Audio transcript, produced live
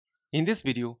In this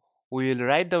video, we will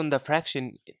write down the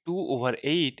fraction 2 over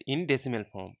 8 in decimal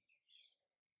form.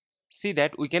 See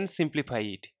that we can simplify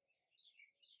it.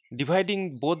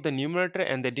 Dividing both the numerator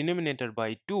and the denominator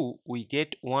by 2, we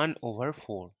get 1 over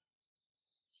 4.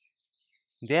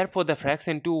 Therefore, the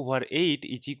fraction 2 over 8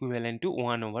 is equivalent to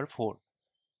 1 over 4.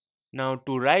 Now,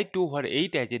 to write 2 over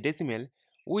 8 as a decimal,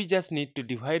 we just need to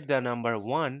divide the number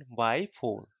 1 by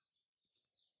 4.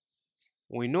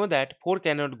 We know that 4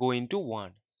 cannot go into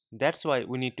 1. That's why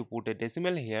we need to put a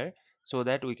decimal here so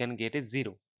that we can get a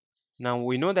 0. Now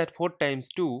we know that 4 times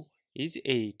 2 is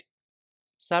 8.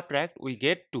 Subtract, we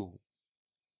get 2.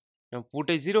 Now put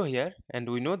a 0 here and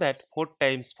we know that 4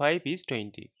 times 5 is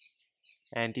 20.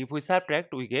 And if we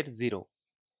subtract, we get 0.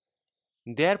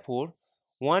 Therefore,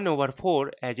 1 over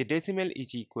 4 as a decimal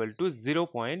is equal to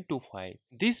 0.25.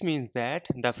 This means that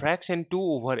the fraction 2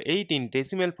 over 8 in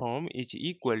decimal form is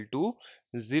equal to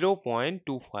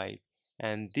 0.25.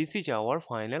 And this is our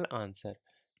final answer.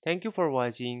 Thank you for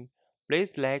watching.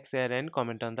 Please like, share and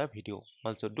comment on the video.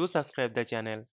 Also do subscribe the channel.